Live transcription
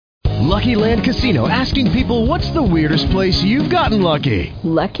Lucky Land Casino, asking people, what's the weirdest place you've gotten lucky?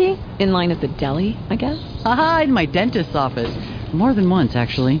 Lucky? In line at the deli, I guess? Aha, in my dentist's office. More than once,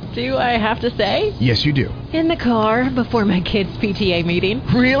 actually. Do I have to say? Yes, you do. In the car before my kids' PTA meeting.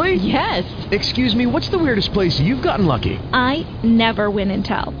 Really? Yes. Excuse me, what's the weirdest place you've gotten lucky? I never win and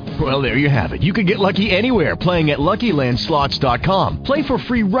tell. Well, there you have it. You can get lucky anywhere, playing at LuckyLandSlots.com. Play for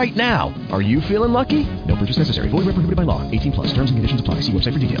free right now. Are you feeling lucky? No purchase necessary. Void where prohibited by law. 18 plus. Terms and conditions apply. See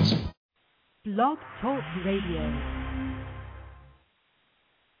website for details. Blog Talk Radio.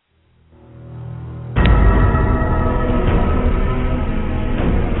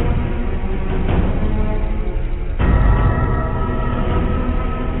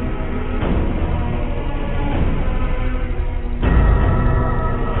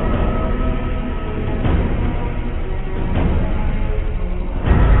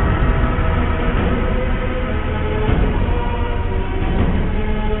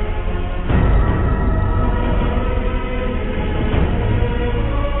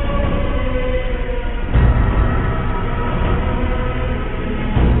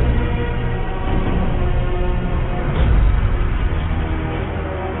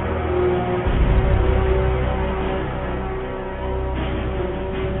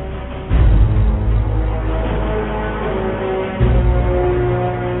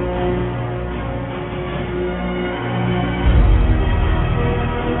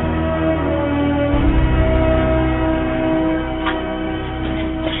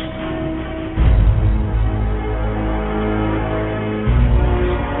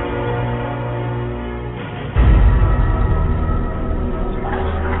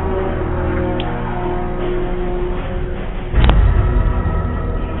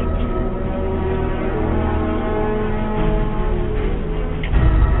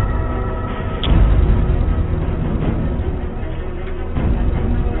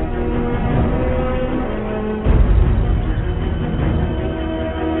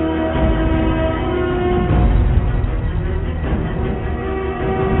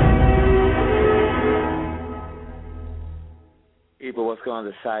 On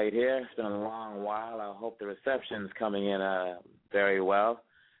the site here. It's been a long while. I hope the reception's coming in very well.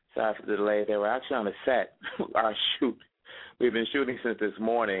 Sorry for the delay. They were actually on the set. Our shoot. We've been shooting since this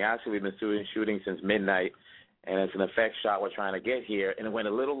morning. Actually, we've been shooting since midnight, and it's an effect shot we're trying to get here, and it went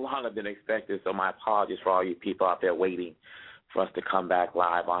a little longer than expected, so my apologies for all you people out there waiting for us to come back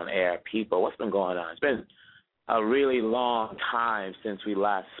live on air. People, what's been going on? It's been a really long time since we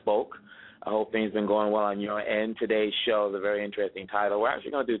last spoke. I hope things have been going well on your end. Today's show is a very interesting title. We're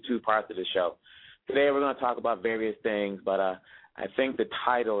actually going to do two parts of the show. Today we're going to talk about various things, but I think the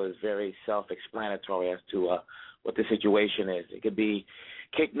title is very self-explanatory as to what the situation is. It could be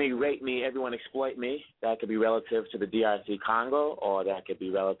kick me, rape me, everyone exploit me. That could be relative to the DRC Congo, or that could be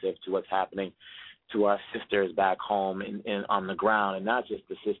relative to what's happening to our sisters back home on the ground, and not just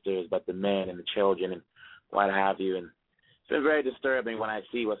the sisters, but the men and the children and what have you. And it's been very disturbing when I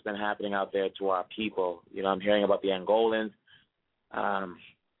see what's been happening out there to our people. You know, I'm hearing about the Angolans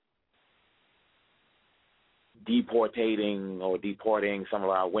deporting some of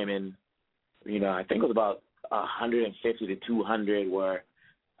our women. You know, I think it was about 150 to 200 were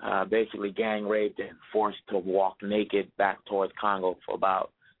basically gang raped and forced to walk naked back towards Congo for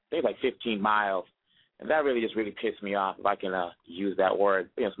about, I think, like 15 miles. And that really pissed me off, if I can use that word.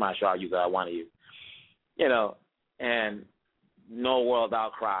 You know, it's my show, I'll use that I want to use. You know, and no world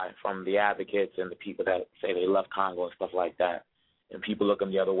outcry from the advocates and the people that say they love Congo and stuff like that, and people looking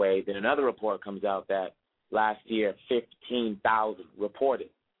the other way. Then another report comes out that last year 15,000 reported.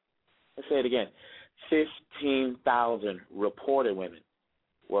 Let's say it again. 15,000 reported women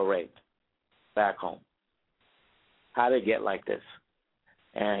were raped back home. How did it get like this?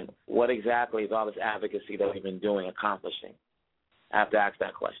 And what exactly is all this advocacy that we've been doing accomplishing? I have to ask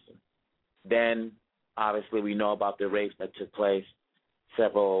that question. Then, obviously, we know about the rapes that took place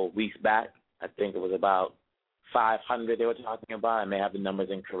several weeks back. I think it was about 500 they were talking about. I may have the numbers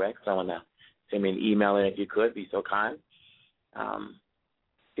incorrect. Someone send me an email in if you could, be so kind.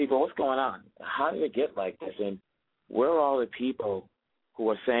 People, what's going on? How did it get like this? And where are all the people who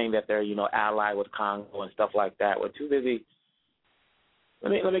are saying that they're, allied with Congo and stuff like that? We're too busy.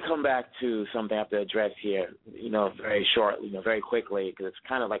 Let me come back to something I have to address here, very shortly, very quickly, because it's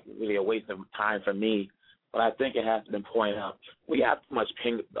kind of like really a waste of time for me, but I think it has to be pointed out. We have too much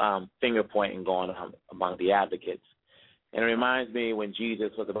finger pointing going on among the advocates. And it reminds me when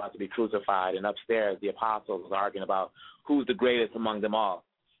Jesus was about to be crucified, and upstairs the apostles was arguing about who's the greatest among them all,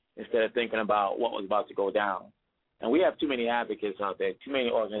 instead of thinking about what was about to go down. And we have too many advocates out there, too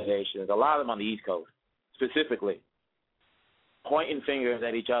many organizations, a lot of them on the East Coast specifically, pointing fingers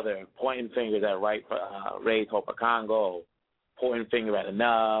at each other, pointing fingers at Raise Hope of Congo, pointing finger at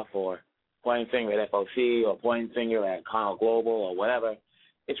Enough, or pointing finger at FOC, or pointing finger at Congo Global, or whatever.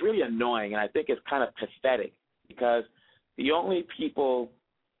 It's really annoying, and I think it's kind of pathetic because the only people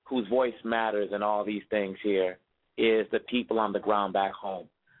whose voice matters in all these things here is the people on the ground back home.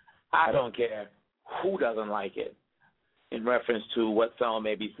 I don't care who doesn't like it in reference to what someone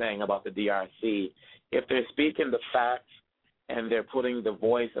may be saying about the DRC. If they're speaking the facts and they're putting the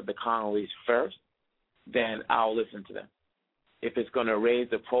voice of the Congolese first, then I'll listen to them. If it's going to raise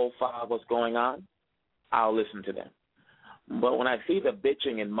the profile of what's going on, I'll listen to them. But when I see the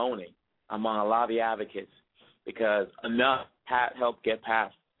bitching and moaning among a lot of the advocates because Enough helped get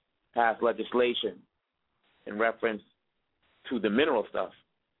passed legislation in reference to the mineral stuff,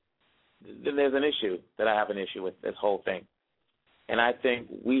 then there's an issue that I have an issue with this whole thing. And I think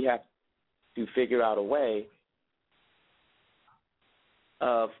we have to figure out a way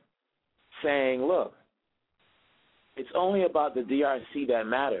of saying, look, it's only about the DRC that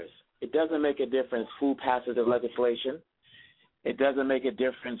matters. It doesn't make a difference who passes the legislation. It doesn't make a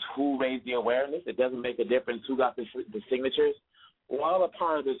difference who raised the awareness. It doesn't make a difference who got the signatures. We're all a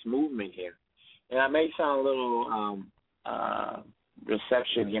part of this movement here. And I may sound a little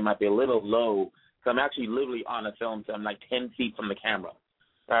reception here might be a little low, because I'm actually literally on a film, so I'm like 10 feet from the camera.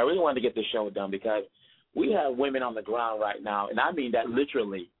 But I really wanted to get the show done because we have women on the ground right now, and I mean that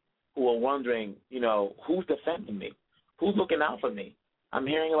literally, who are wondering, who's defending me? Who's looking out for me? I'm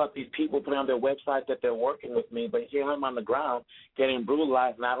hearing about these people putting on their website that they're working with me, but here I'm on the ground getting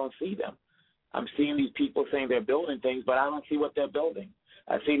brutalized, and I don't see them. I'm seeing these people saying they're building things, but I don't see what they're building.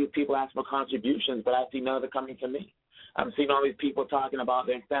 I see these people asking for contributions, but I see none of it coming to me. I'm seeing all these people talking about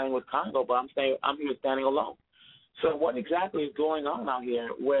they're standing with Congo, but I'm here standing alone. So what exactly is going on out here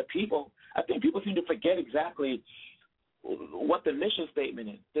where I think people seem to forget exactly what the mission statement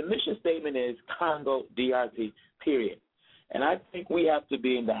is. The mission statement is Congo, DRC, period. And I think we have to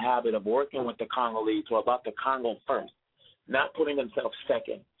be in the habit of working with the Congolese who are about the Congo first, not putting themselves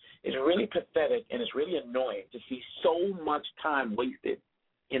second. It's really pathetic and it's really annoying to see so much time wasted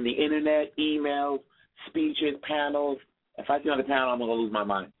in the internet, emails, speeches, panels. If I see on the panel, I'm going to lose my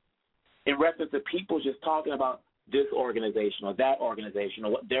mind. In reference to people just talking about this organization or that organization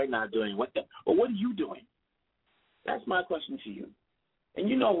or what they're not doing. What are you doing? That's my question to you. And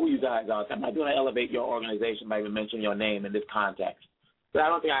you know who you guys are. So I'm not going to elevate your organization by even mentioning your name in this context. But I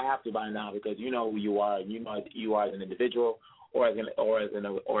don't think I have to by now because you know who you are and you know you are as an individual or as an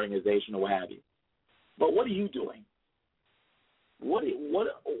organization or what have you. But what are you doing? What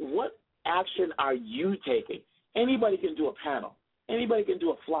action are you taking? Anybody can do a panel. Anybody can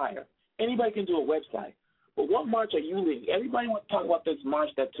do a flyer. Anybody can do a website. But what march are you leading? Everybody wants to talk about this march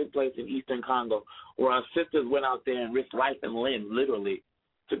that took place in Eastern Congo where our sisters went out there and risked life and limb, literally,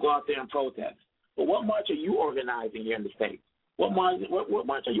 to go out there and protest. But what march are you organizing here in the States? What march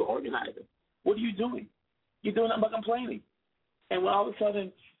are you organizing? What are you doing? You're doing nothing but complaining. And when all of a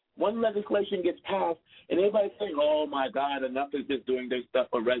sudden one legislation gets passed and everybody's saying, oh, my God, Enough is just doing their stuff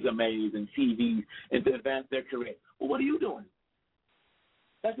for resumes and CVs and to advance their career. Well, what are you doing?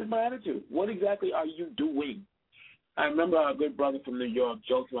 That's just my attitude. What exactly are you doing? I remember our good brother from New York,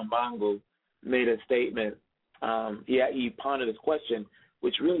 Joseph Mbangu, made a statement. He pondered this question,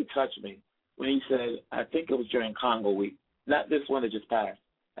 which really touched me, when he said, I think it was during Congo week, not this one that just passed.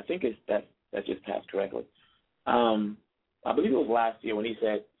 I think that just passed correctly. I believe it was last year when he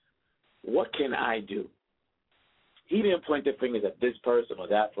said, what can I do? He didn't point the fingers at this person or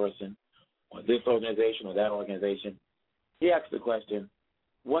that person or this organization or that organization. He asked the question,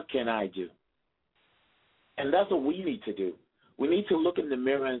 what can I do? And that's what we need to do. We need to look in the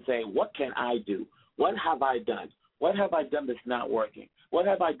mirror and say, what can I do? What have I done? What have I done that's not working? What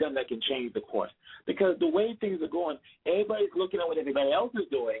have I done that can change the course? Because the way things are going, everybody's looking at what everybody else is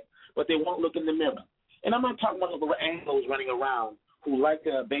doing, but they won't look in the mirror. And I'm not talking about the little Anglos running around who like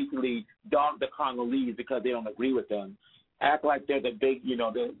to basically dog the Congolese because they don't agree with them, act like they're the big,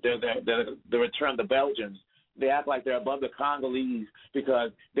 they're the return of the Belgians. They act like they're above the Congolese because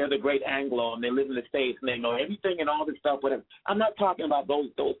they're the great Anglo and they live in the States and they know everything and all this stuff, whatever. I'm not talking about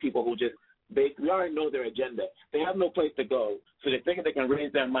those people who just basically already know their agenda. They have no place to go, so they think they can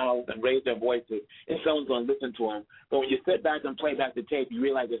raise their mouths and raise their voices and someone's going to listen to them. But when you sit back and play back the tape, you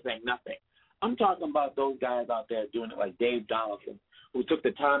realize they're saying nothing. I'm talking about those guys out there doing it like Dave Donaldson, who took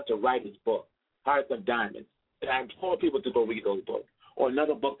the time to write his book, Hearts of Diamonds. And I implore people to go read those books. Or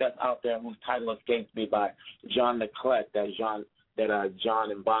another book that's out there whose title escapes me by John Leclerc that John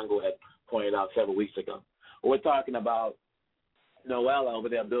Mbangu had pointed out several weeks ago. We're talking about Noella over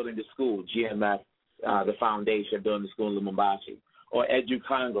there building the school, GMF, the foundation building the school in Lumumbashi, or Edu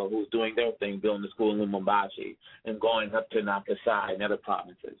Congo, who's doing their thing building the school in Lumumbashi and going up to Nakasai and other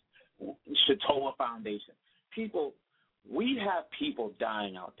provinces. Shatoa Foundation. People, we have people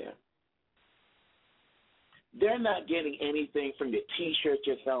dying out there. They're not getting anything from your T-shirts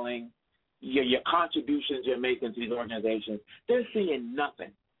you're selling, your contributions you're making to these organizations. They're seeing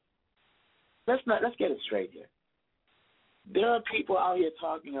nothing. Let's get it straight here. There are people out here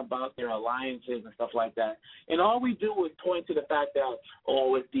talking about their alliances and stuff like that, and all we do is point to the fact that,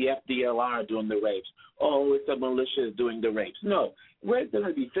 oh, it's the FDLR doing the rapes. Oh, it's the militias doing the rapes. No, where it's going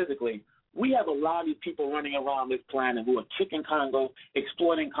to be physically, we have a lot of these people running around this planet who are kicking Congo,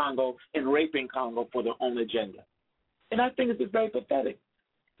 exploiting Congo, and raping Congo for their own agenda. And I think it's just very pathetic.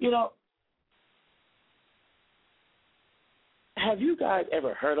 You know, have you guys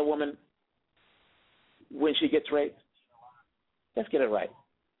ever heard a woman when she gets raped? Let's get it right.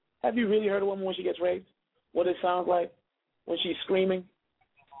 Have you really heard a woman when she gets raped? What it sounds like when she's screaming?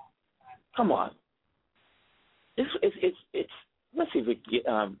 Come on. It's let's see if we can get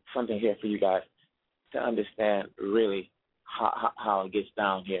something here for you guys to understand really how it gets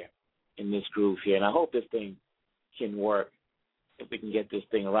down here in this groove here. And I hope this thing can work if we can get this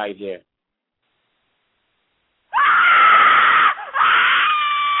thing right here.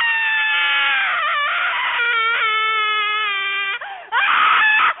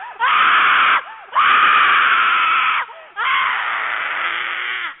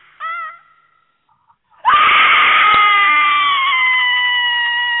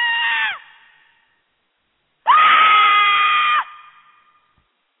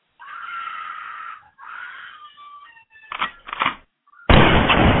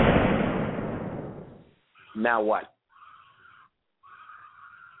 Now what?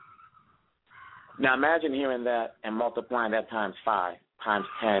 Now imagine hearing that and multiplying that times 5, times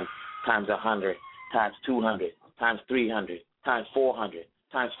 10, times 100, times 200, times 300, times 400,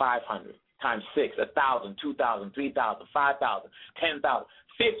 times 500, times 6, 1,000, 2,000, 3,000, 5,000, 10,000.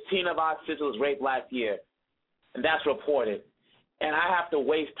 15 of our sisters was raped last year, and that's reported. And I have to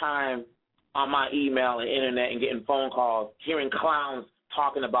waste time on my email and internet and getting phone calls, hearing clowns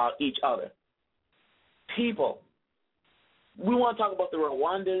talking about each other. People, we want to talk about the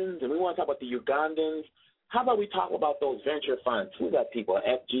Rwandans and we want to talk about the Ugandans. How about we talk about those venture funds? Who's that people?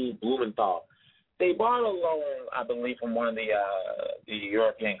 FG Blumenthal. They borrowed a loan, I believe, from one of the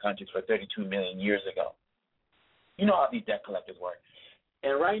European countries for $32 million years ago. You know how these debt collectors work.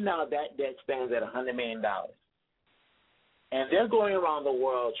 And right now that debt stands at $100 million. And they're going around the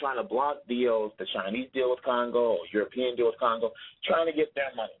world trying to block deals, the Chinese deal with Congo, or European deal with Congo, trying to get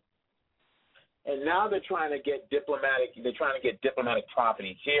their money. And now they're trying to get diplomatic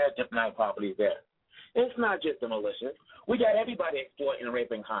properties here, diplomatic properties there. It's not just the militias. We got everybody exploiting and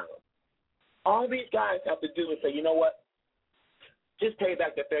raping Congo. All these guys have to do is say, you know what, just pay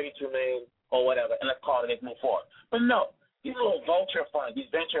back the $32 million or whatever, and let's call it and move forward. But no, these little vulture funds, these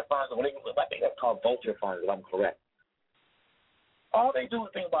venture funds, or whatever, I think that's called vulture funds, if I'm correct. All they do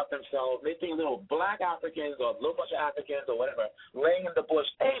is think about themselves. They think little black Africans or a little bunch of Africans or whatever laying in the bush.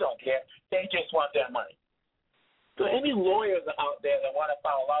 They don't care. They just want their money. So any lawyers out there that want to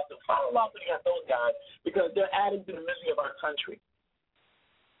file a lawsuit against those guys because they're adding to the misery of our country.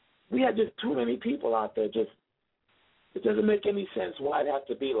 We have just too many people out there. It doesn't make any sense why it has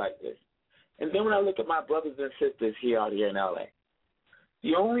to be like this. And then when I look at my brothers and sisters out here in L.A.,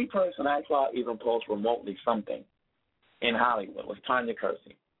 the only person I saw even post remotely something in Hollywood was Tanya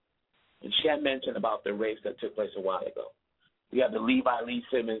Kersey. And she had mentioned about the rapes that took place a while ago. We have the Levi Lee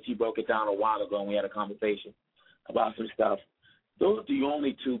Simmons. He broke it down a while ago, and we had a conversation about some stuff. Those are the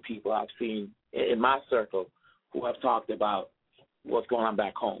only two people I've seen in my circle who have talked about what's going on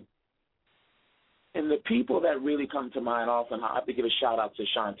back home. And the people that really come to mind often, I have to give a shout-out to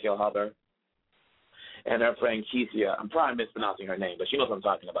Chantel Hubbard and her friend Keisia. I'm probably mispronouncing her name, but she knows what I'm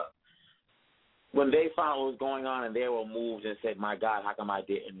talking about. When they found what was going on and they were moved and said, my God, how come I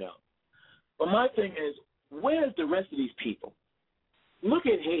didn't know? But my thing is, where's the rest of these people? Look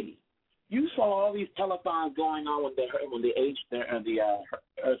at Haiti. You saw all these telethons going on when the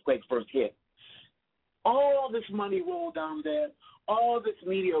earthquake first hit. All this money rolled down there. All this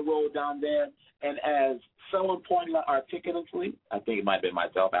media rolled down there. And as someone pointed out articulately, I think it might have been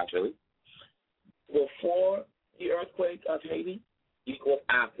myself actually, before the earthquake of Haiti equals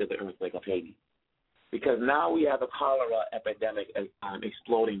after the earthquake of Haiti. Because now we have a cholera epidemic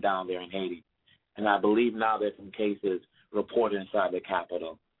exploding down there in Haiti. And I believe now there's some cases reported inside the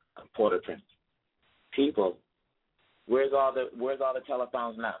capital of Port-au-Prince. People, where's all the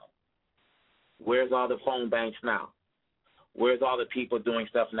telephones now? Where's all the phone banks now? Where's all the people doing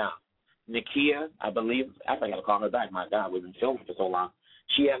stuff now? Nakia, I believe. I think I got to call her back. My God, we've been filming for so long.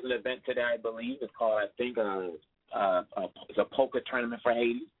 She has an event today, I believe. It's called, I think, it's a poker tournament for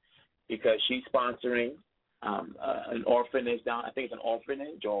Haiti because she's sponsoring an orphanage down. I think it's an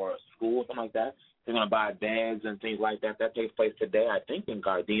orphanage or a school, something like that. They're going to buy beds and things like that. That takes place today, I think, in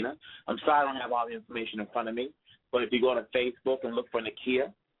Gardena. I'm sorry I don't have all the information in front of me, but if you go to Facebook and look for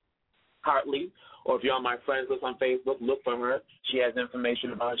Nakia Hartley, or if you're on my friends list on Facebook, look for her. She has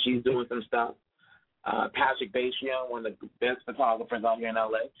information about it. She's doing some stuff. Patrick Bachian, one of the best photographers out here in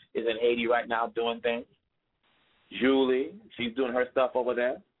L.A., is in Haiti right now doing things. Julie, she's doing her stuff over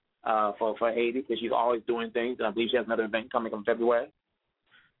there for Haiti because she's always doing things, and I believe she has another event coming in February.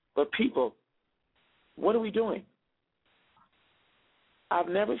 But people, what are we doing? I've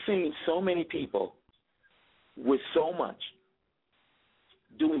never seen so many people with so much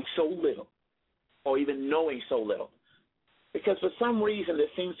doing so little or even knowing so little. Because for some reason there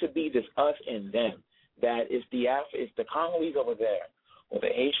seems to be this us and them, that it's the Congolese over there or the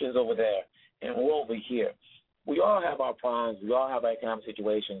Haitians over there and we're over here. We all have our problems. We all have our economic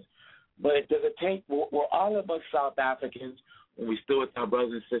situations. But does it take, were all of us South Africans when we stood with our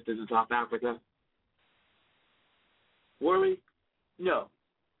brothers and sisters in South Africa? Were we? No.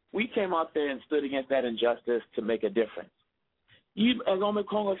 We came out there and stood against that injustice to make a difference. As Omar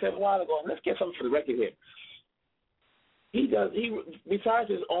Congo said a while ago, let's get something for the record here. He besides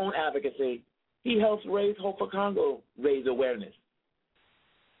his own advocacy, he helps raise Hope for Congo, raise awareness.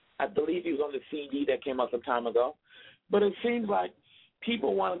 I believe he was on the CD that came out some time ago. But it seems like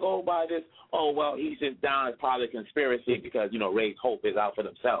people want to go by this, oh, well, he's just down as part of the conspiracy because, Raise Hope is out for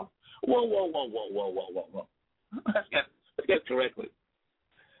themselves. Whoa. Let's get it correctly.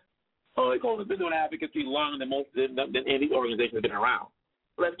 Holy Coast has been doing advocacy longer than any organization has been around.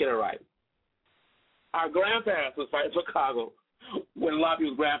 Let's get it right. Our grandparents was fighting for Congo when a lot of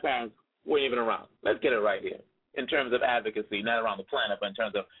people's grandparents weren't even around. Let's get it right here in terms of advocacy, not around the planet, but in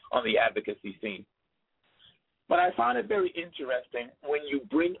terms of on the advocacy scene. But I find it very interesting when you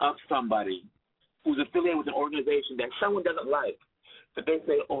bring up somebody who's affiliated with an organization that someone doesn't like, that they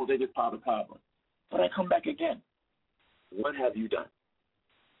say, oh, they're just part of the problem. But I come back again. What have you done?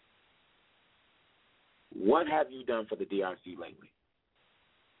 What have you done for the DRC lately?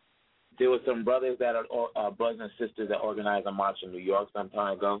 There were some brothers brothers and sisters that organized a march in New York some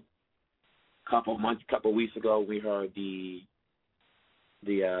time ago. Couple weeks ago, we heard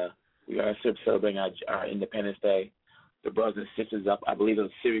we are celebrating our Independence Day. The brothers and sisters up, I believe it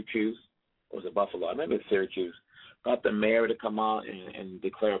was Syracuse, or was it Buffalo? I remember it was Syracuse. Got the mayor to come out and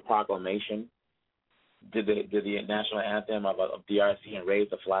declare a proclamation. Did the national anthem of DRC and raise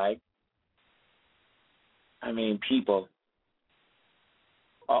the flag. I mean, people,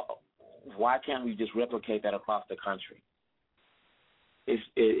 why can't we just replicate that across the country?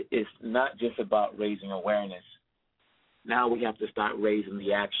 It's not just about raising awareness. Now we have to start raising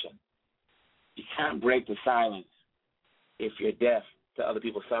the action. You can't break the silence if you're deaf to other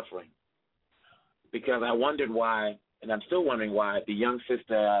people suffering. Because I wondered why, and I'm still wondering why, the young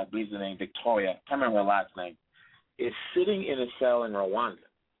sister, I believe her name, Victoria, I can't remember her last name, is sitting in a cell in Rwanda.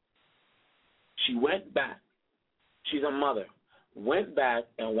 She went back. She's a mother. Went back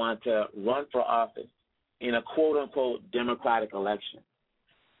and wanted to run for office in a quote-unquote democratic election.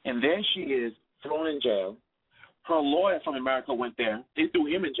 And then she is thrown in jail. Her lawyer from America went there. They threw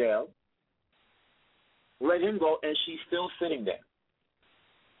him in jail, let him go, and she's still sitting there,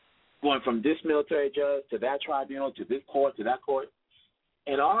 going from this military judge to that tribunal to this court to that court.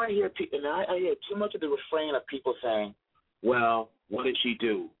 And all I hear, I hear too much of the refrain of people saying, well, what did she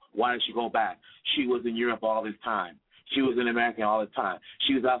do? Why did she go back? She was in Europe all this time. She was in America all this time.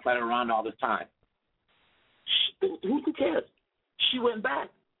 She was outside of Rwanda all this time. Who cares? She went back.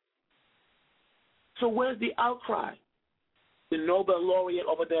 So where's the outcry? The Nobel laureate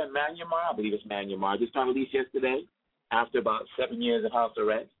over there in Myanmar, I believe it's Myanmar, just got released yesterday after about 7 years of house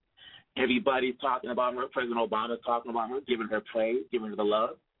arrest. Everybody's talking about her. President Obama's talking about her, giving her praise, giving her the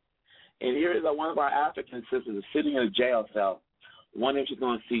love. And here is one of our African sisters sitting in a jail cell, wondering if she's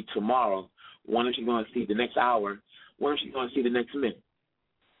going to see tomorrow, wondering if she's going to see the next hour, wondering if she's going to see the next minute.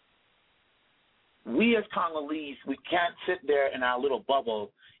 We as Congolese, we can't sit there in our little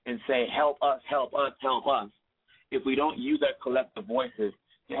bubble and say, help us, help us, help us, if we don't use our collective voices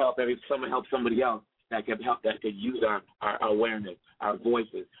to help somebody else that could use our awareness, our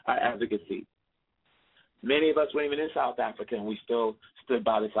voices, our advocacy. Many of us were even in South Africa, and we still stood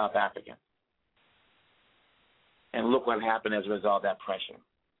by the South African. And look what happened as a result of that pressure.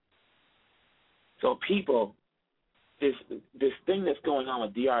 So people, this thing that's going on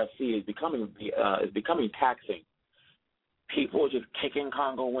with DRC is becoming taxing. People are just kicking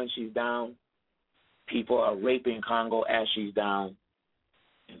Congo when she's down. People are raping Congo as she's down.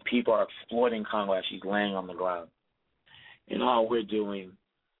 And people are exploiting Congo as she's laying on the ground. And all we're doing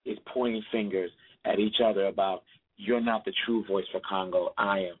is pointing fingers at each other about, you're not the true voice for Congo,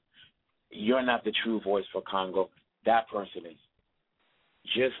 I am. You're not the true voice for Congo, that person is.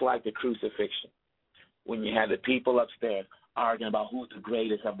 Just like the crucifixion, when you had the people upstairs arguing about who's the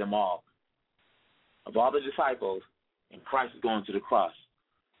greatest of them all. Of all the disciples, and Christ is going to the cross.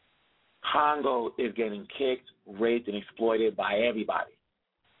 Congo is getting kicked, raped, and exploited by everybody.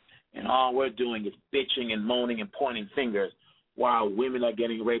 And all we're doing is bitching and moaning and pointing fingers while women are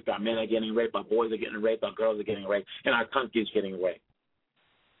getting raped, our men are getting raped, our boys are getting raped, our girls are getting raped, and our country is getting raped.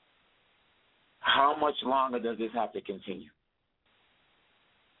 How much longer does this have to continue?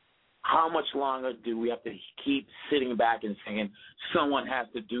 How much longer do we have to keep sitting back and saying someone has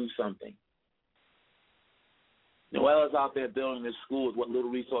to do something? Noella's out there building the school with what little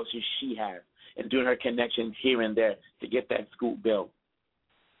resources she has and doing her connections here and there to get that school built.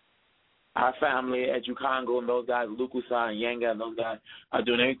 Our family at Congo and those guys, Lukusa and Yenga and those guys, are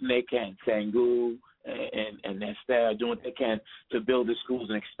doing everything they can. Sangu and Esther are doing what they can to build the schools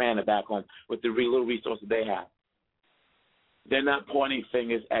and expand it back home with the little resources they have. They're not pointing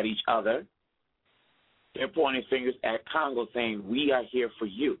fingers at each other. They're pointing fingers at Congo saying, we are here for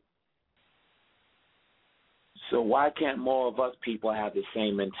you. So why can't more of us people have the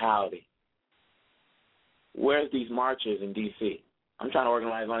same mentality? Where's these marches in D.C.? I'm trying to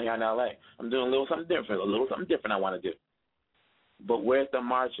organize one here in L.A. I'm doing a little something different I want to do. But where's the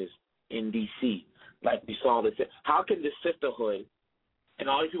marches in D.C. like we saw this? How can the sisterhood and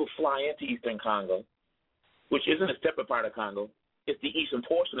all these people fly into Eastern Congo, which isn't a separate part of Congo, it's the eastern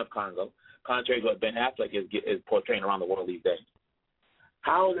portion of Congo, contrary to what Ben Affleck is portraying around the world these days.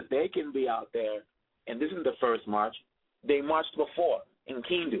 How is it they can be out there, and this isn't the first march, they marched before in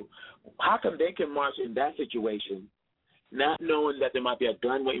Kindu. How come they can march in that situation, not knowing that there might be a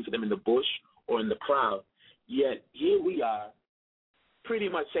gun waiting for them in the bush or in the crowd, yet here we are, pretty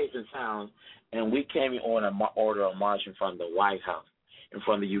much safe and sound, and we came in order a march in front of the White House, in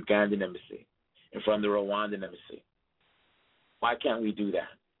front of the Ugandan embassy, in front of the Rwandan embassy. Why can't we do that?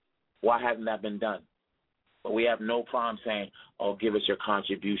 Why hasn't that been done? But we have no problem saying, oh, give us your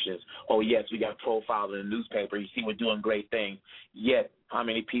contributions. Oh, yes, we got profiled in the newspaper. You see, we're doing great things. Yet, how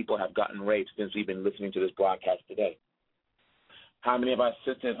many people have gotten raped since we've been listening to this broadcast today? How many of our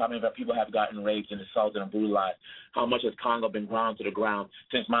sisters, how many of our people have gotten raped and assaulted and brutalized? How much has Congo been ground to the ground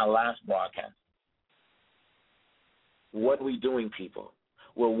since my last broadcast? What are we doing, people?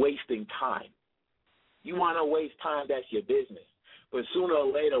 We're wasting time. You want to waste time, that's your business. But sooner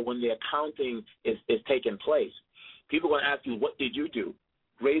or later, when the accounting is taking place, people are going to ask you, what did you do?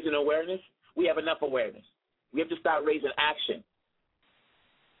 Raising awareness? We have enough awareness. We have to start raising action.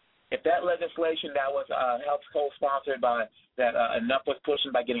 If that legislation that was helped co-sponsored by that enough was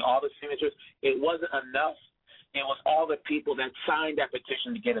pushing by getting all the signatures, it wasn't enough. It was all the people that signed that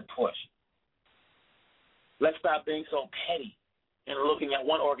petition to get it pushed. Let's stop being so petty and looking at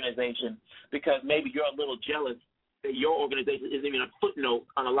one organization because maybe you're a little jealous that your organization isn't even a footnote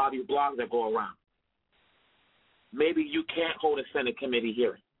on a lot of these blogs that go around. Maybe you can't hold a Senate committee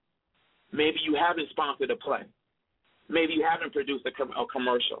hearing. Maybe you haven't sponsored a play. Maybe you haven't produced a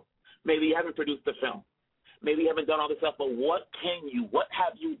commercial. Maybe you haven't produced a film. Maybe you haven't done all this stuff, but what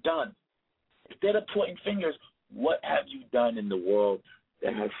have you done? Instead of pointing fingers, what have you done in the world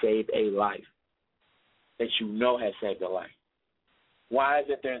that has saved a life, that you know has saved a life? Why is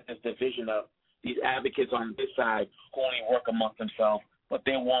it there's this division of these advocates on this side who only work amongst themselves, but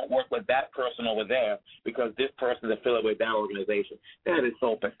they won't work with that person over there because this person is affiliated with that organization? That is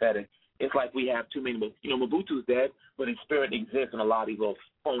so pathetic. It's like we have too many. Mobutu's dead, but his spirit exists in a lot of these little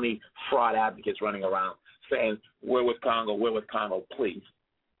phony fraud advocates running around saying, we're with Congo, please.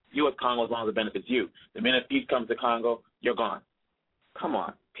 You're with Congo as long as it benefits you. The minute peace comes to Congo, you're gone. Come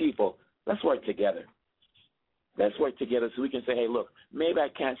on, people, let's work together. Let's work together so we can say, hey, look, maybe I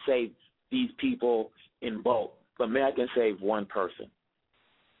can't save these people in bulk, but maybe I can save one person.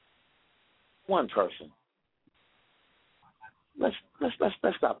 One person. Let's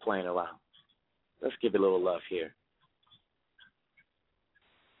stop playing around. Let's give it a little love here.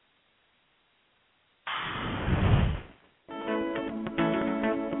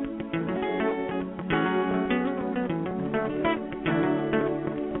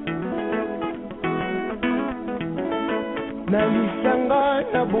 Na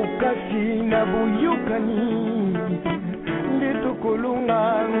lisanga na bukasi na buyukani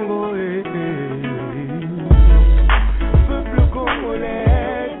nditukulunga ngoe peuple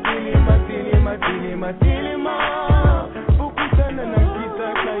congolais tilima tilima tilima tilima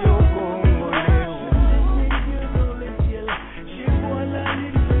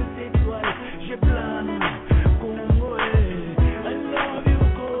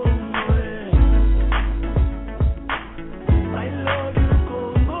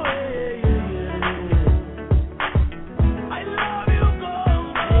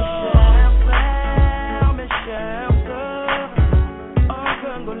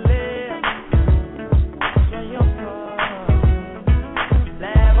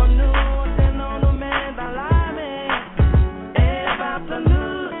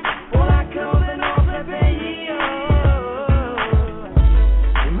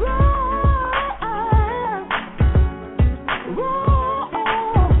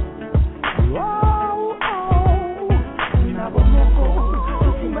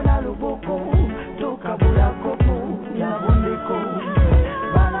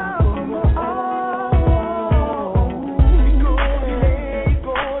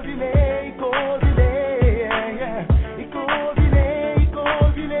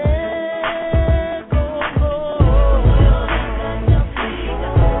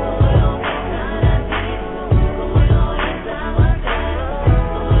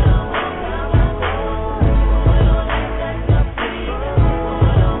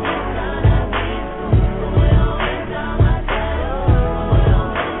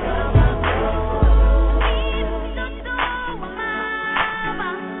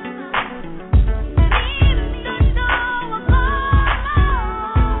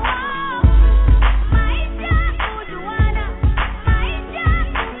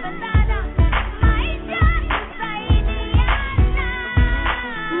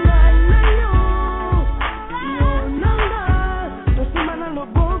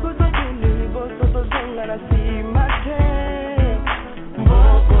Bala simate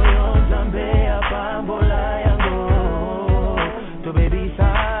Mboko yo zambe apambola yango To baby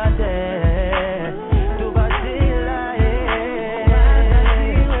sate To basila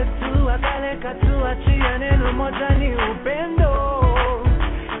Wakasiwe tu wakaleka tu achia neno moja ni upendo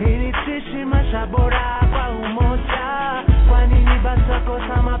Ilitishi mashabora kwa umoja Kwa nini basa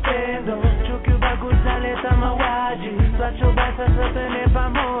kosa mapendo Chuki ubaguza leta mawaji Twacho basa sote ne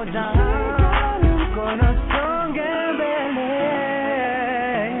pamoja Mkono songe mbele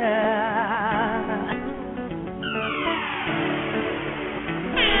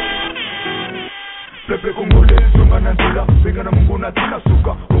Pepe Congolese, sunga na nzela Benga na mungu na tina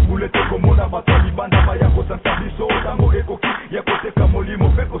suka Obulete komona batali banda bayako sansabiso Tango ekoki yakoteka molimo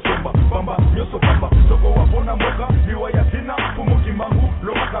peko somba Bamba nyoso pamba Soko wapona moka Liwa ya tina Fumo kimangu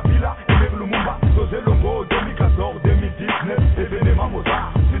Loma kapila Emek lumumba Doze longo 2014 2019 Evene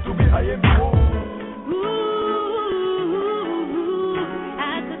mamoza Situbi ayembiwo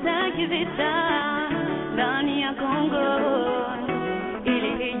Hatutaki vita ndani ya Congo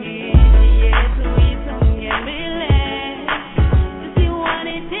ili hii yetu isonge mbele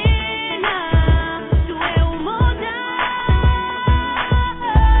tusiwane tena tuwe umoja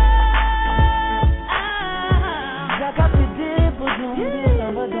Zakapidipo zumbi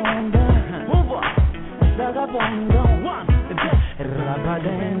Rabadenda Move Zakabondo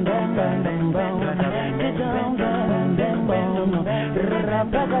Rabadenda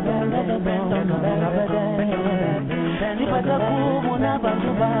Nipata kumuna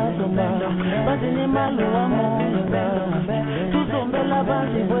bantu bazomba Bazini maluwa monga Tuzombela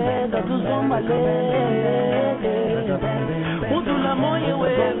bazi weza tuzombale Udula moye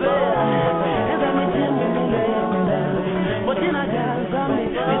webe Eza mitimu milenda Botina gazami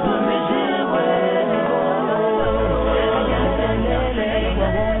Mitumishiwe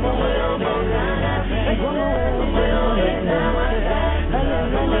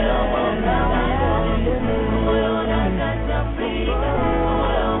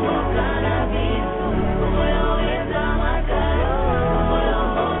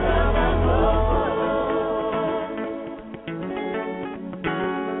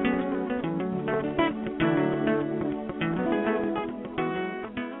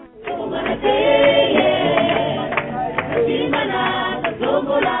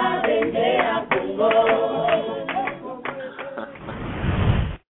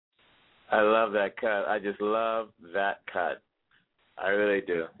I love that cut. I just love that cut. I really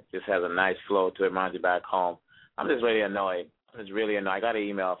do. It just has a nice flow to it. Reminds you back home. I'm just really annoyed. I'm just really annoyed. I got an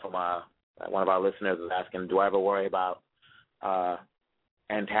email from one of our listeners was asking, do I ever worry about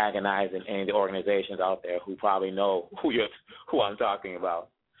antagonizing any of the organizations out there who probably know who I'm talking about?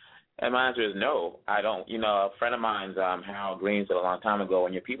 And my answer is no, I don't. You know, a friend of mine's, Harold Green, said a long time ago,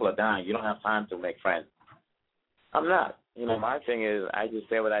 when your people are dying, you don't have time to make friends. I'm not. You know, my thing is I just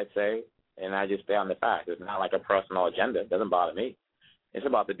say what I say, and I just stay on the facts. It's not like a personal agenda. It doesn't bother me. It's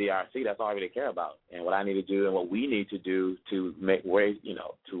about the DRC. That's all I really care about, and what I need to do and what we need to do to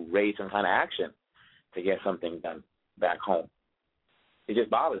to raise some kind of action to get something done back home. It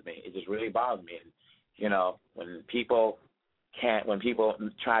just bothers me. It just really bothers me. And, you know, when people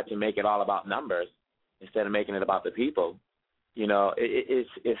try to make it all about numbers instead of making it about the people, you know,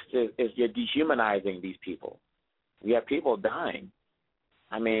 you're dehumanizing these people. We have people dying.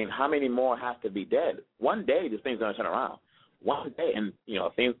 I mean, how many more have to be dead? One day, this thing's going to turn around. One day, and, you know,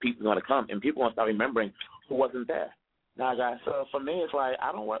 people are going to come, and people are going to start remembering who wasn't there. Now, guys, so for me, it's like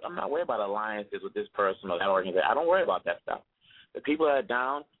I'm not worried about alliances with this person or that organization. I don't worry about that stuff. The people that are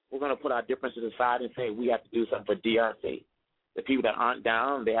down, we're going to put our differences aside and say we have to do something for DRC. The people that aren't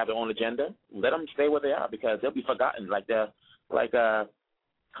down, they have their own agenda. Let them stay where they are because they'll be forgotten. Like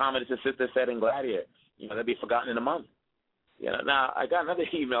Commodus' sister said in Gladiator, you know, they'll be forgotten in a month. You know, now I got another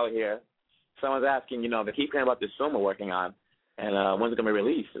email here. Someone's asking, you know, they keep hearing about this film we're working on, and when's it going to be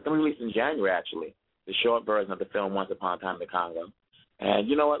released? It's going to be released in January, actually. The short version of the film, Once Upon a Time in the Congo. And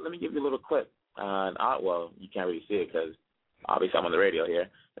you know what? Let me give you a little clip. Well, you can't really see it because obviously I'm on the radio here.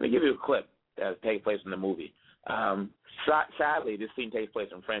 Let me give you a clip that takes place in the movie. Sadly, this scene takes place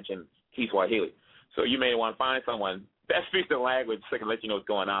in French and Kiswahili. So you may want to find someone that speaks the language so they can let you know what's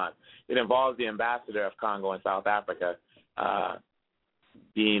going on. It involves the ambassador of Congo in South Africa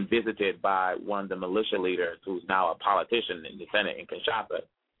being visited by one of the militia leaders who's now a politician in the Senate in Kinshasa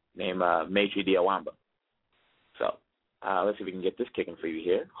named Maitri Diawamba. So let's see if we can get this kicking for you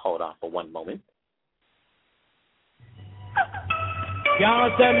here. Hold on for one moment.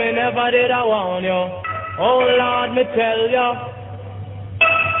 Can't tell me never did I want you. Oh Lord, me tell you.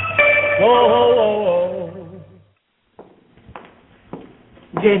 Oh, oh, oh, oh.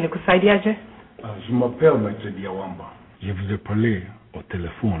 Je, nikusaidiaje? Je m'appelle M. Diawamba. Je vous ai parlé au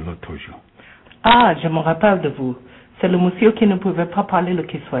téléphone l'autre jour. Ah, je me rappelle de vous. C'est le monsieur qui ne pouvait pas parler le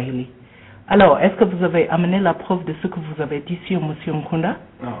Kiswahili. Alors, est-ce que vous avez amené la preuve de ce que vous avez dit sur M. Nkunda?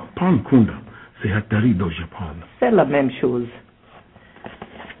 Non, pas Nkunda. C'est Hatari dont je parle. C'est la même chose.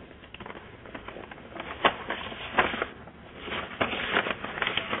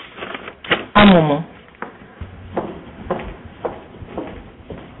 Un moment.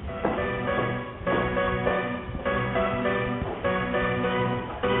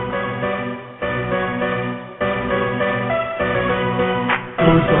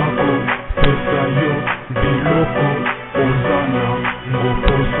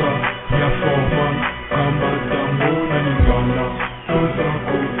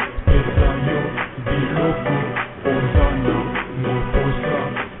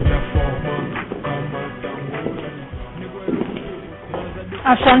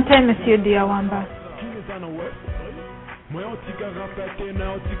 Enchanté, Monsieur Diawamba.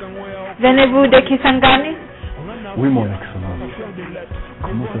 Venez-vous de Kisangani? Oui, mon excellence.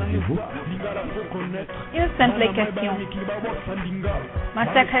 Comment saviez-vous? Une simple question. Ma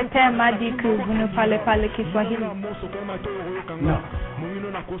secrétaire m'a dit que vous ne parlez pas le Kiswahili. Non.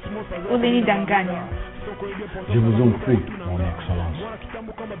 Ulinidanganya. Je vous en prie, mon excellence. Je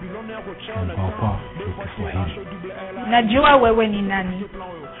ne parle pas le Kiswahili. Najua wewe ni nani.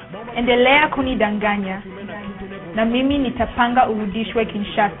 Endelea kunidanganya. Na mimi nitapanga urudishwe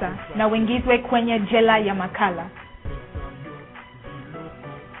Kinshasa na uingizwe kwenye jela ya Makala.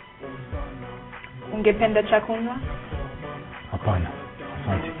 Ungependa chakula? Hapana,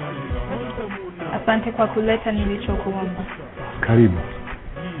 asante. Asante kwa kuleta nilichokuomba. Karibu.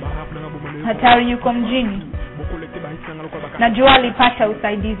 Hatari yuko mjini. Najua alipata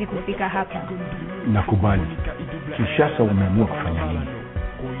usaidizi kufika hapa. Nakubali. Kinshasa umeamua kufanya nini?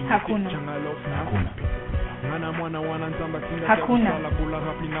 Hakuna. Hakuna. Hakuna.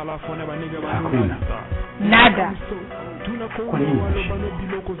 Hakuna. Nada. Kwa nini?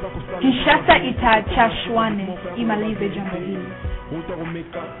 Kinshasa itaacha Shwane imalize jambo hili.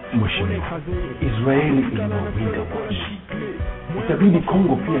 Mheshimiwa, Israeli inawawinda watu. Itabidi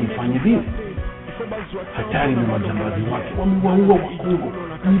Kongo pia ifanye vile. Hatari na majambazi wake wamewaua wa Kongo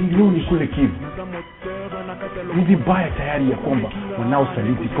milioni kule Kivu. Ni vibaya tayari ya kwamba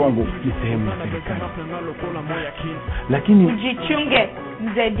wanaosaliti Kongo ni sehemu ya serikali. Lakini ujichunge,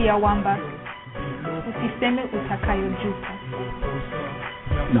 mzee Diawamba. Usiseme utakayojuta.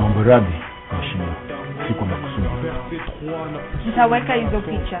 Naomba radhi, mheshimiwa. Si kwa makusudi. Nitaweka hizo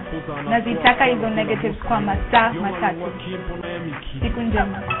picha. Nazitaka hizo negatives kwa masaa matatu. Siku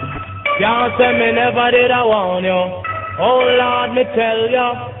njema. Can't say me never did I warn you. Oh Lord, me tell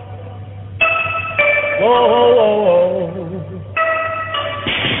you. Oh, oh, oh, oh.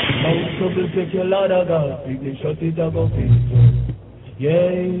 Most trouble take your Lord of God. Big the shut it up of it.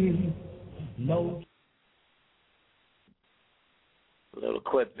 Yeah. No. A little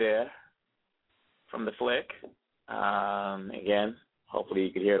clip there from the flick. Again, hopefully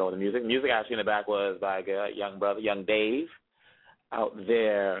you could hear it on the music. Music actually in the back was by a young brother, young Dave, out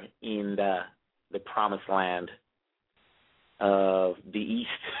there in the promised land of the East.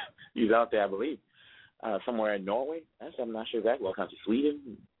 He's out there, I believe, somewhere in Norway. I'm not sure exactly what country.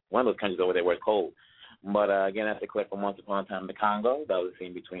 Sweden, one of those countries over there where it's cold. But again, that's a clip from Once Upon a Time in the Congo. That was the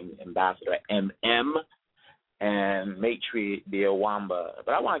scene between Ambassador M.M. and Maitre Diawamba.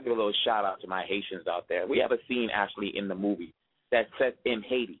 But I want to give a little shout out to my Haitians out there. We have a scene actually in the movie that's set in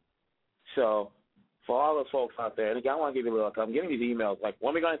Haiti. So for all the folks out there, and again, I want to give you a little, I'm getting these emails like,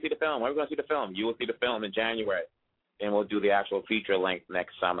 when are we going to see the film? When are we going to see the film? You will see the film in January, and we'll do the actual feature length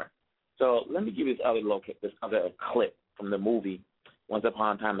next summer. So let me give you this other clip from the movie Once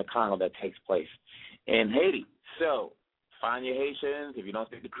Upon a Time in the Congo that takes place in Haiti. So find your Haitians. If you don't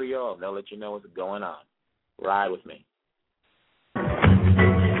speak the Creole, they'll let you know what's going on. Ride with me.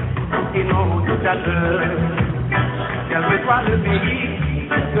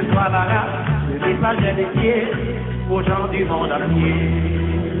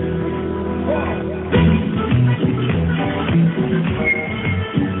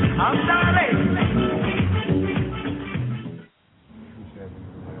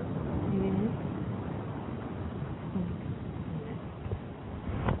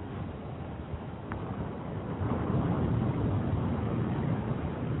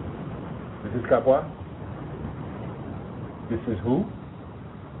 This is Capua. This is who?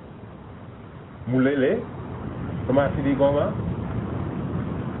 Mulele? From RCD Goma?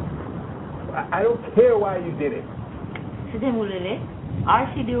 I don't care why you did it. C'était Mulele,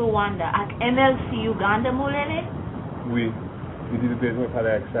 RCD Rwanda avec MLC Uganda Mulele? Oui. We did the business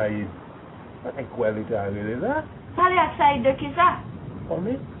avec Saïd. Mwen kwen lita rele la. Pale ak sa yi de ki sa?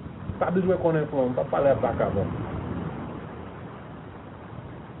 Kone? Pa bezwe konen fon, pa pale ak baka bon.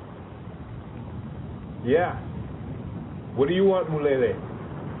 Yeah. What do you want, Mulele?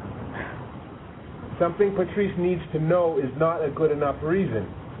 Something Patrice needs to know is not a good enough reason.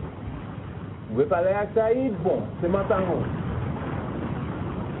 Vous parler avec Saïd? Bon, c'est maintenant.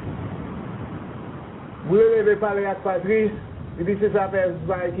 Vous devez parler avec Patrice? Il dit c'est ça fait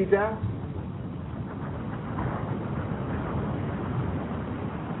par Kita?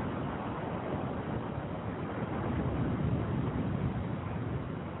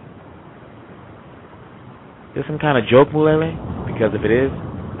 Is this some kind of joke, Mulele? Because if it is,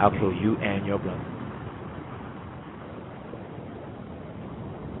 I'll kill you and your brother.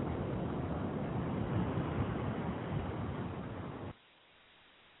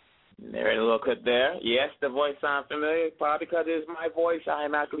 There is a little clip there. Yes, the voice sounds familiar. Probably because it's my voice. I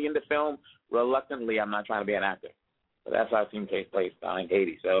am actually in the film. Reluctantly, I'm not trying to be an actor. But that's how scene takes place in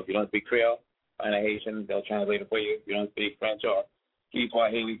Haiti. So if you don't speak Creole, find a Haitian. They'll translate it for you. If you don't speak French or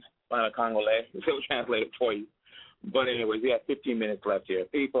Swahili, find a Congolese. They'll translate it for you. But anyways, we have 15 minutes left here.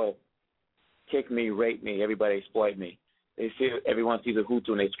 People kick me, rape me. Everybody exploit me. They see everyone sees a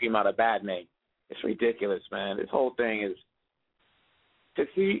Hutu and they scream out a bad name. It's ridiculous, man. This whole thing is, to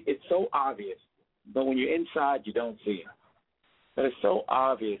see, it's so obvious, but when you're inside, you don't see it. But it's so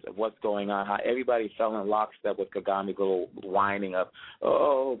obvious of what's going on, how everybody fell in lockstep with Kagame go whining up,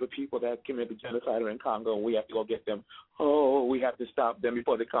 oh, the people that committed genocide are in Congo, we have to go get them. Oh, we have to stop them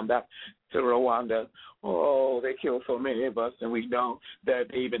before they come back to Rwanda. Oh, they killed so many of us, and we know that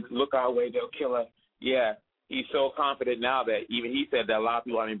they even look our way, they'll kill us. Yeah, he's so confident now that even he said that a lot of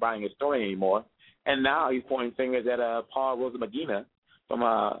people aren't even buying his story anymore. And now he's pointing fingers at Paul Rosamagina from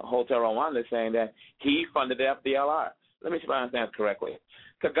Hotel Rwanda, saying that he funded the FDLR. Let me see if I understand this correctly.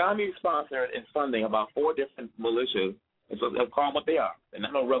 Kagame sponsored and funding about 4 different militias, and so they'll call them what they are. They're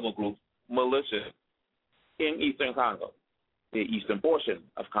not no rebel group, militias in eastern Congo, the eastern portion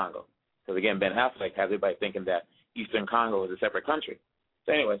of Congo. Because, again, Ben Affleck has everybody thinking that eastern Congo is a separate country.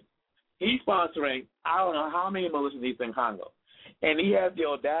 So, anyway, he's sponsoring I don't know how many militias in eastern Congo. And he has the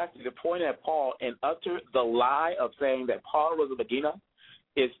audacity to point at Paul and utter the lie of saying that Paul Rosamagina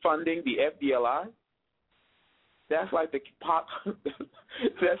is funding the FDLR. That's like the pot.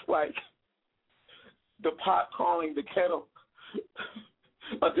 That's like the pot calling the kettle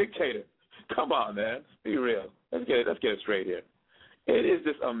a dictator. Come on, man. Be real. Let's get it straight here. It is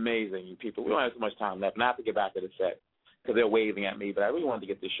just amazing, people. We don't have so much time left. And I have to get back to the set because they're waving at me. But I really wanted to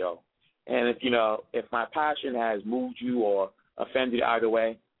get this show. And if my passion has moved you or offended you either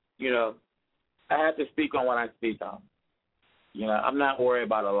way, I have to speak on what I speak on. I'm not worried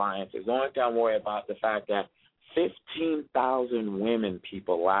about alliances. The only thing I'm worried about is the fact that 15,000 women,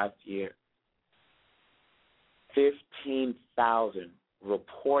 people, last year, 15,000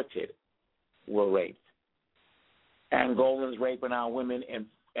 reported were raped. Angolans raping our women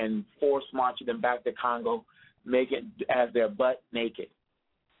and force marching them back to Congo, make it as their butt naked.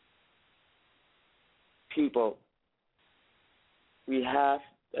 People, we have,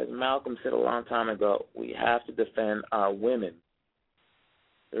 as Malcolm said a long time ago, we have to defend our women.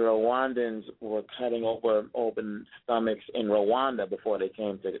 The Rwandans were cutting open stomachs in Rwanda before they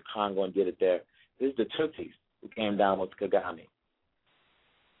came to the Congo and did it there. This is the Tutsis who came down with Kagame.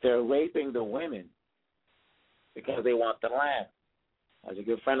 They're raping the women because they want the land. As a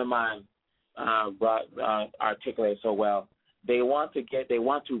good friend of mine articulated so well, they want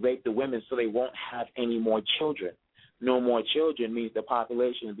to rape the women so they won't have any more children. No more children means the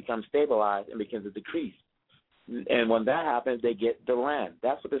population becomes stabilized and begins to decrease. And when that happens, they get the land.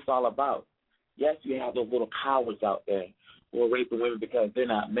 That's what it's all about. Yes, you have those little cowards out there who are raping women because they're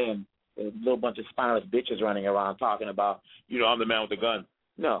not men. There's a little bunch of spineless bitches running around talking about, I'm the man with the gun.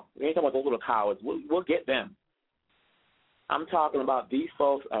 No, we ain't talking about those little cowards. We'll get them. I'm talking about these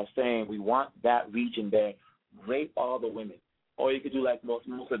folks are saying we want that region there, rape all the women. Or you could do like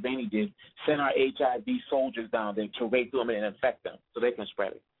Mussolini did, send our HIV soldiers down there to rape women and infect them so they can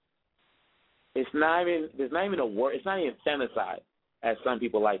spread it. There's not even a word. It's not even femicide, as some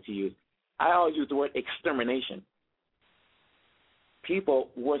people like to use. I always use the word extermination. People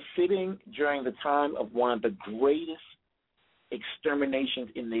were sitting during the time of one of the greatest exterminations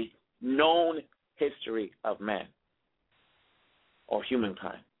in the known history of man or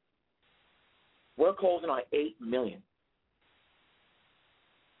humankind. We're closing on 8 million.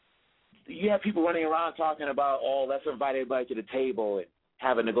 You have people running around talking about, let's invite everybody to the table and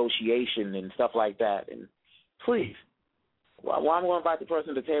have a negotiation and stuff like that. And please, why am I going to invite the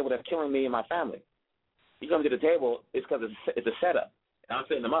person to the table that's killing me and my family? You come to the table, it's because it's a setup, and I'm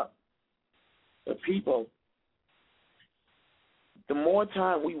setting them up. But people, the more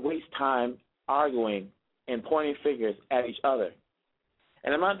time we waste time arguing and pointing fingers at each other,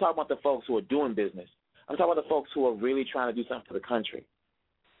 and I'm not talking about the folks who are doing business. I'm talking about the folks who are really trying to do something for the country.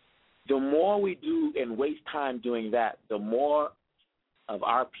 The more we do and waste time doing that, the more of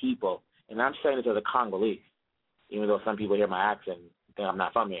our people, and I'm saying it to the Congolese, even though some people hear my accent and think I'm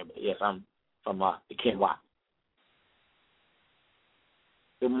not from here, but yes, I'm from the Kinwa.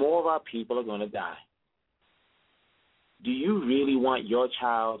 The more of our people are going to die. Do you really want your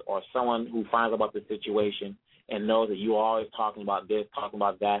child or someone who finds out about the situation and knows that you are always talking about this, talking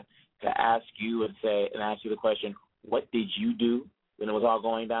about that, to ask you and ask you the question, what did you do when it was all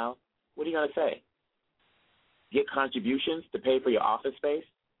going down? What are you going to say? Get contributions to pay for your office space?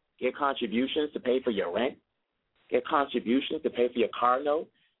 Get contributions to pay for your rent? Get contributions to pay for your car note?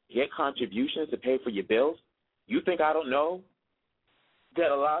 Get contributions to pay for your bills? You think I don't know that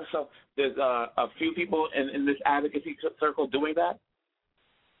there's a few people in this advocacy circle doing that?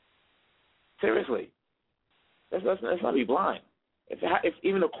 Seriously. Let's not be blind. If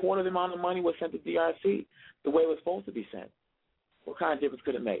even a quarter of the amount of money was sent to DRC the way it was supposed to be sent, what kind of difference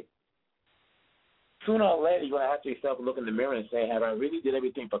could it make? Sooner or later, you're going to have to yourself look in the mirror and say, have I really did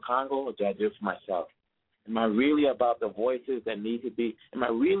everything for Congo, or did I do it for myself? Am I really about the voices that need to be? Am I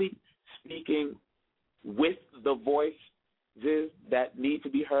really speaking with the voices that need to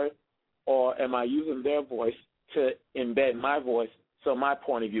be heard, or am I using their voice to embed my voice so my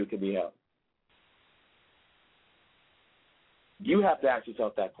point of view can be held? You have to ask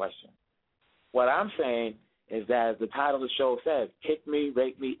yourself that question. What I'm saying is that, as the title of the show says, kick me,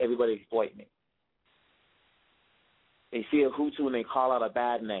 rape me, everybody exploit me. They see a Hutu and they call out a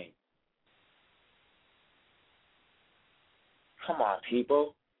bad name. Come on,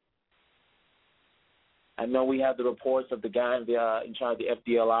 people. I know we have the reports of the guy in charge of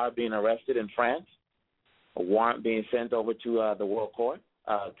the FDLR being arrested in France, a warrant being sent over to the World Court,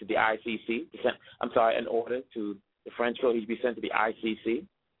 to the ICC. An order to the French court, he should be sent to the ICC.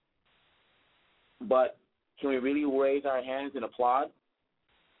 But can we really raise our hands and applaud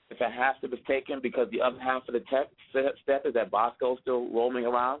if it has to be taken, because the other half of the step is that Bosco's still roaming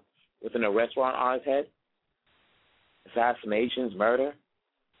around with an arrest warrant on his head? Assassinations, murder.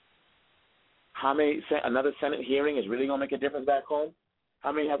 How many? Another Senate hearing is really going to make a difference back home?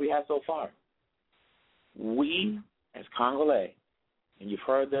 How many have we had so far? We, as Congolese, and you've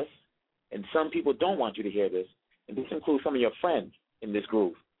heard this, and some people don't want you to hear this, and this includes some of your friends in this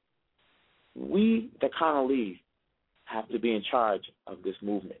group, we, the Congolese, have to be in charge of this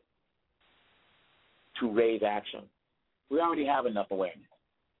movement to raise action. We already have enough awareness.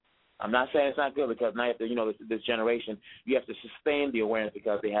 I'm not saying it's not good, because now you have to, this generation, you have to sustain the awareness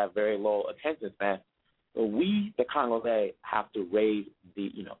because they have very low attention span. But we, the Congolese, have to raise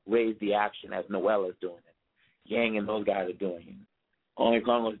the action, as Noel is doing it. Yang and those guys are doing it. Only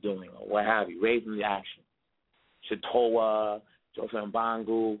Congo is doing it, or what have you, raising the action. Chitoa, Joseph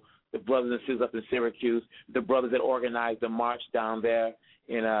Mbangu, the brothers and sisters up in Syracuse, the brothers that organized the march down there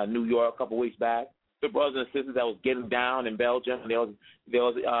in New York a couple weeks back, the brothers and sisters that was getting down in Belgium, and they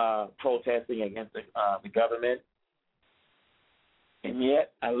was protesting against the government. And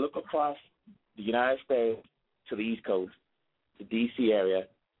yet I look across the United States to the East Coast, the D.C. area,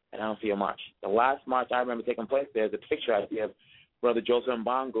 and I don't see a march. The last march I remember taking place there is a picture I see of Brother Joseph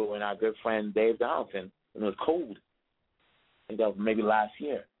Mbangu and our good friend Dave Donaldson, and it was cold. I think that was maybe last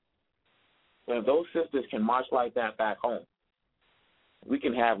year. But if those sisters can march like that back home, we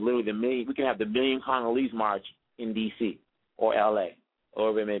can have literally the million Congolese march in D.C. or L.A.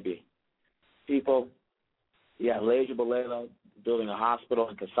 or wherever it may be. People, Leisure Balela building a hospital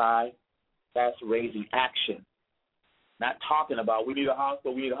in Kasai, that's raising action. Not talking about we need a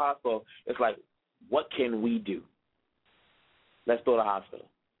hospital. It's like, what can we do? Let's build a hospital,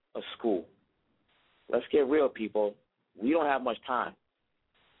 a school. Let's get real, people. We don't have much time,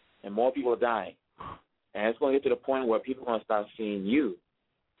 and more people are dying. And it's going to get to the point where people are going to start seeing you,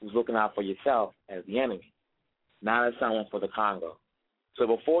 who's looking out for yourself, as the enemy, not as someone for the Congo. So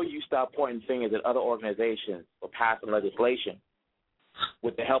before you start pointing fingers at other organizations or passing legislation,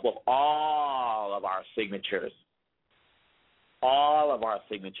 with the help of all of our signatures,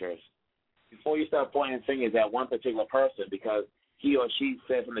 before you start pointing fingers at one particular person because he or she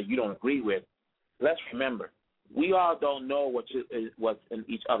says something you don't agree with, let's remember, we all don't know what's in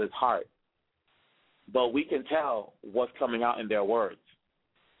each other's heart, but we can tell what's coming out in their words.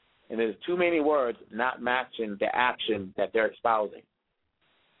 And there's too many words not matching the action that they're espousing.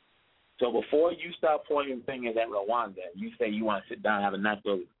 So before you start pointing fingers at Rwanda, you say you want to sit down and have a nice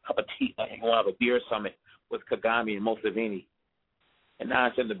little cup of tea, you want to have a beer summit with Kagame and Museveni, And now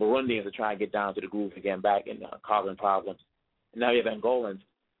I send the Burundians to try and get down to the groove again, back in causing problems. And now you have Angolans.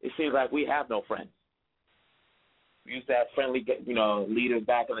 It seems like we have no friends. We used to have friendly, leaders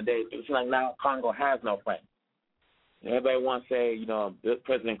back in the day. It seems like now Congo has no friends. And everybody wants to say,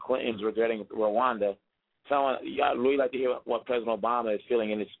 President Clinton's regretting Rwanda. Y'all really like to hear what President Obama is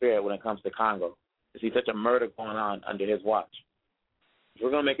feeling in his spirit when it comes to Congo. To see such a murder going on under his watch. If we're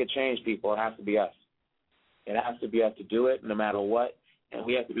going to make a change, people, it has to be us. It has to be us to do it no matter what, and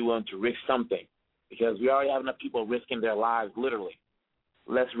we have to be willing to risk something because we already have enough people risking their lives literally.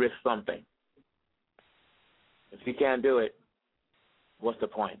 Let's risk something. If you can't do it, what's the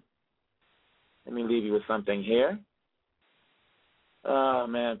point? Let me leave you with something here. Oh,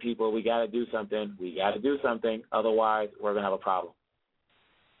 man, people, we got to do something. We got to do something. Otherwise, we're going to have a problem.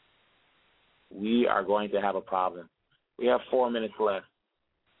 We are going to have a problem. We have 4 minutes left.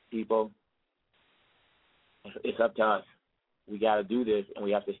 People, it's up to us. We got to do this, and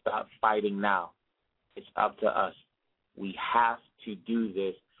we have to stop fighting now. It's up to us. We have to do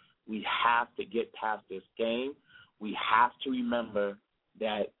this. We have to get past this game. We have to remember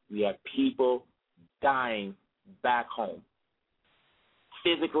that we have people dying back home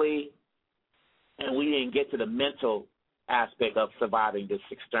physically, and we didn't get to the mental aspect of surviving this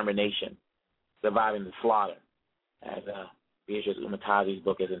extermination, surviving the slaughter, as Beatrice Umatazi's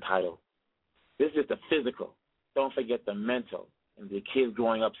book is entitled. This is the physical. Don't forget the mental and the kids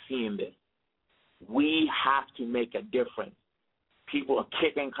growing up seeing this. We have to make a difference. People are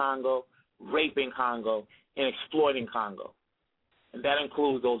kicking Congo, raping Congo, and exploiting Congo. And that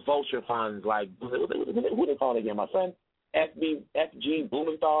includes those vulture funds like, who they call it again, my friend? FG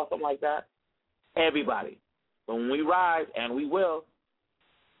Blumenthal, something like that. Everybody. But when we rise, and we will,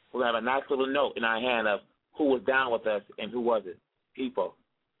 we'll have a nice little note in our hand of who was down with us and who wasn't. People,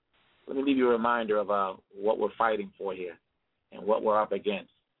 let me leave you a reminder of what we're fighting for here and what we're up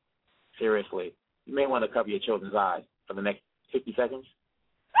against. Seriously. You may want to cover your children's eyes for the next 50 seconds.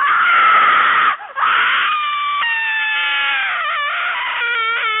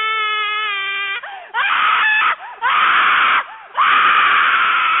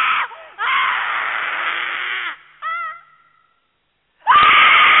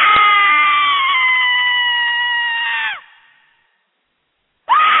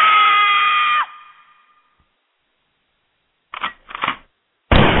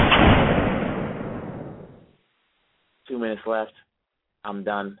 Left. I'm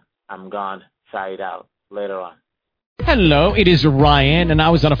done. I'm gone. Side out. Later on. Hello, it is Ryan, and I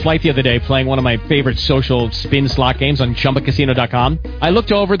was on a flight the other day playing one of my favorite social spin slot games on ChumbaCasino.com. I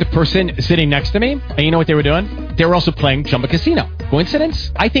looked over at the person sitting next to me, and you know what they were doing? They were also playing Chumba Casino.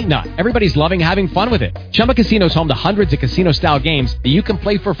 Coincidence? I think not. Everybody's loving having fun with it. Chumba Casino is home to hundreds of casino-style games that you can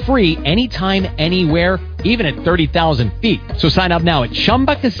play for free anytime, anywhere, even at 30,000 feet. So sign up now at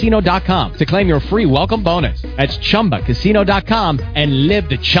ChumbaCasino.com to claim your free welcome bonus. That's ChumbaCasino.com and live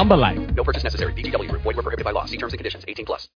the Chumba life. No purchase necessary. VGW. Void where prohibited by law. See terms and conditions. 18+.